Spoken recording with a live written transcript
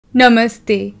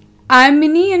Namaste, I am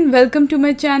Mini and welcome to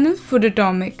my channel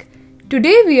Foodotomic.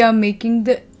 Today we are making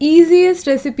the easiest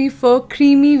recipe for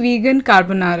creamy vegan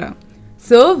carbonara.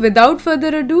 So without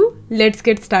further ado, let's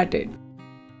get started.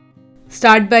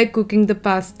 Start by cooking the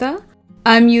pasta.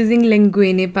 I am using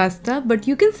linguine pasta, but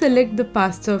you can select the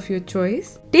pasta of your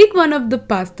choice. Take one of the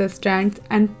pasta strands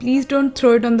and please don't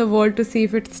throw it on the wall to see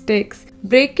if it sticks.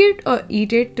 Break it or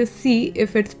eat it to see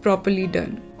if it's properly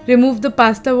done. Remove the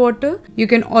pasta water. You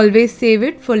can always save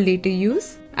it for later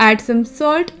use. Add some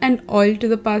salt and oil to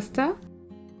the pasta.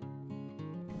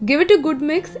 Give it a good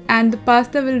mix and the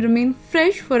pasta will remain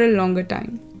fresh for a longer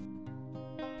time.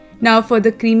 Now for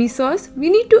the creamy sauce,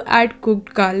 we need to add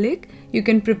cooked garlic. You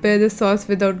can prepare the sauce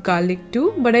without garlic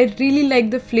too, but I really like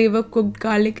the flavor cooked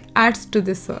garlic adds to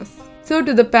the sauce. So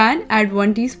to the pan, add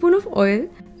 1 teaspoon of oil,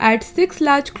 add 6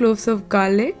 large cloves of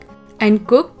garlic and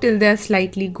cook till they are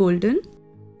slightly golden.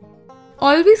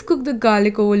 Always cook the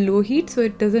garlic over low heat so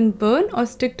it doesn't burn or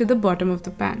stick to the bottom of the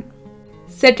pan.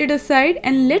 Set it aside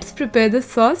and let's prepare the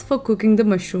sauce for cooking the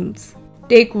mushrooms.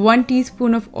 Take 1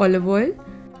 teaspoon of olive oil,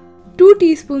 2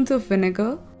 teaspoons of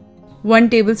vinegar, 1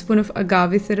 tablespoon of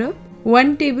agave syrup,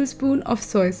 1 tablespoon of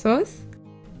soy sauce.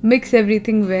 Mix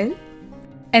everything well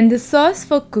and the sauce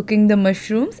for cooking the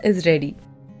mushrooms is ready.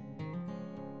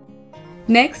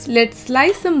 Next, let's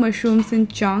slice some mushrooms in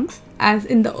chunks. As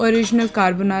in the original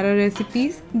carbonara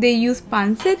recipes, they use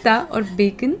pancetta or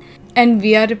bacon and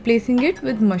we are replacing it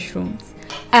with mushrooms.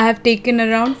 I have taken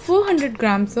around 400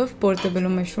 grams of portobello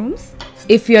mushrooms.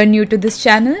 If you are new to this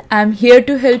channel, I am here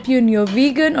to help you in your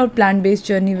vegan or plant-based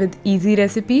journey with easy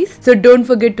recipes. So don't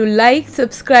forget to like,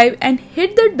 subscribe and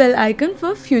hit that bell icon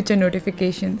for future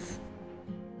notifications.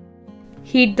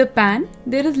 Heat the pan.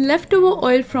 There is leftover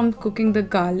oil from cooking the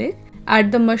garlic.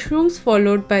 Add the mushrooms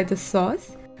followed by the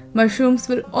sauce. Mushrooms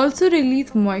will also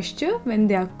release moisture when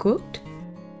they are cooked.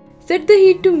 Set the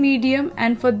heat to medium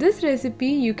and for this recipe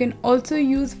you can also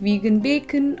use vegan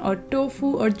bacon or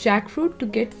tofu or jackfruit to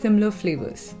get similar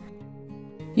flavors.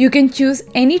 You can choose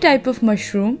any type of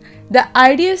mushroom. The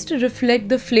idea is to reflect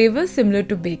the flavor similar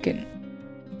to bacon.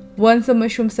 Once the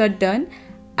mushrooms are done,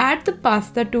 add the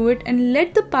pasta to it and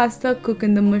let the pasta cook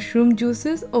in the mushroom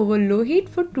juices over low heat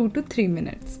for 2 to 3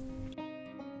 minutes.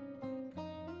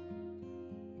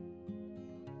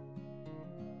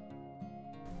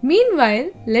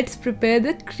 Meanwhile, let's prepare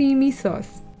the creamy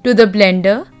sauce. To the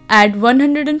blender, add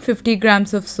 150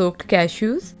 grams of soaked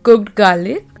cashews, cooked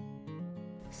garlic,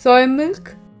 soy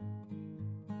milk,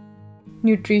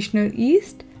 nutritional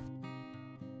yeast,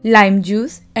 lime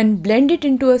juice and blend it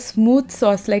into a smooth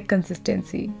sauce-like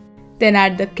consistency. Then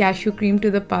add the cashew cream to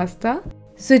the pasta.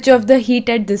 Switch off the heat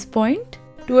at this point.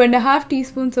 2.5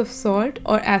 teaspoons of salt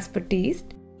or as per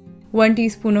taste, 1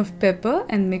 teaspoon of pepper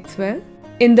and mix well.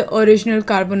 In the original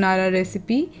carbonara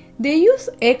recipe, they use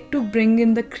egg to bring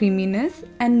in the creaminess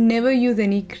and never use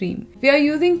any cream. We are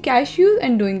using cashews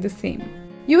and doing the same.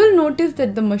 You will notice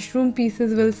that the mushroom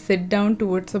pieces will sit down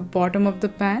towards the bottom of the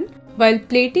pan. While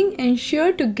plating,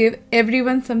 ensure to give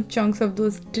everyone some chunks of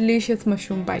those delicious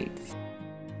mushroom bites.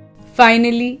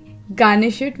 Finally,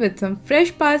 garnish it with some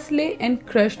fresh parsley and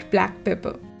crushed black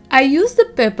pepper. I use the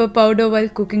pepper powder while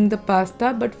cooking the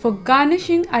pasta, but for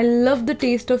garnishing, I love the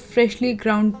taste of freshly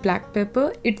ground black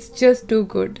pepper. It's just too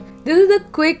good. This is a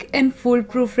quick and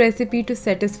foolproof recipe to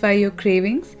satisfy your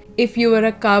cravings. If you are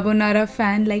a carbonara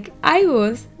fan like I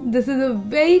was, this is a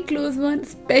very close one,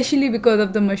 especially because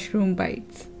of the mushroom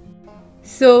bites.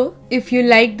 So, if you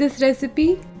like this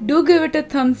recipe, do give it a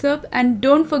thumbs up and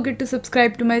don't forget to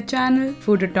subscribe to my channel,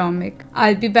 Foodotomic.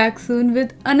 I'll be back soon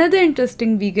with another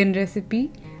interesting vegan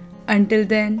recipe. Until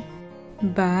then,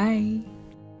 bye.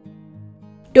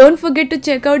 Don't forget to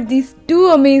check out these 2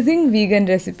 amazing vegan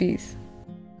recipes.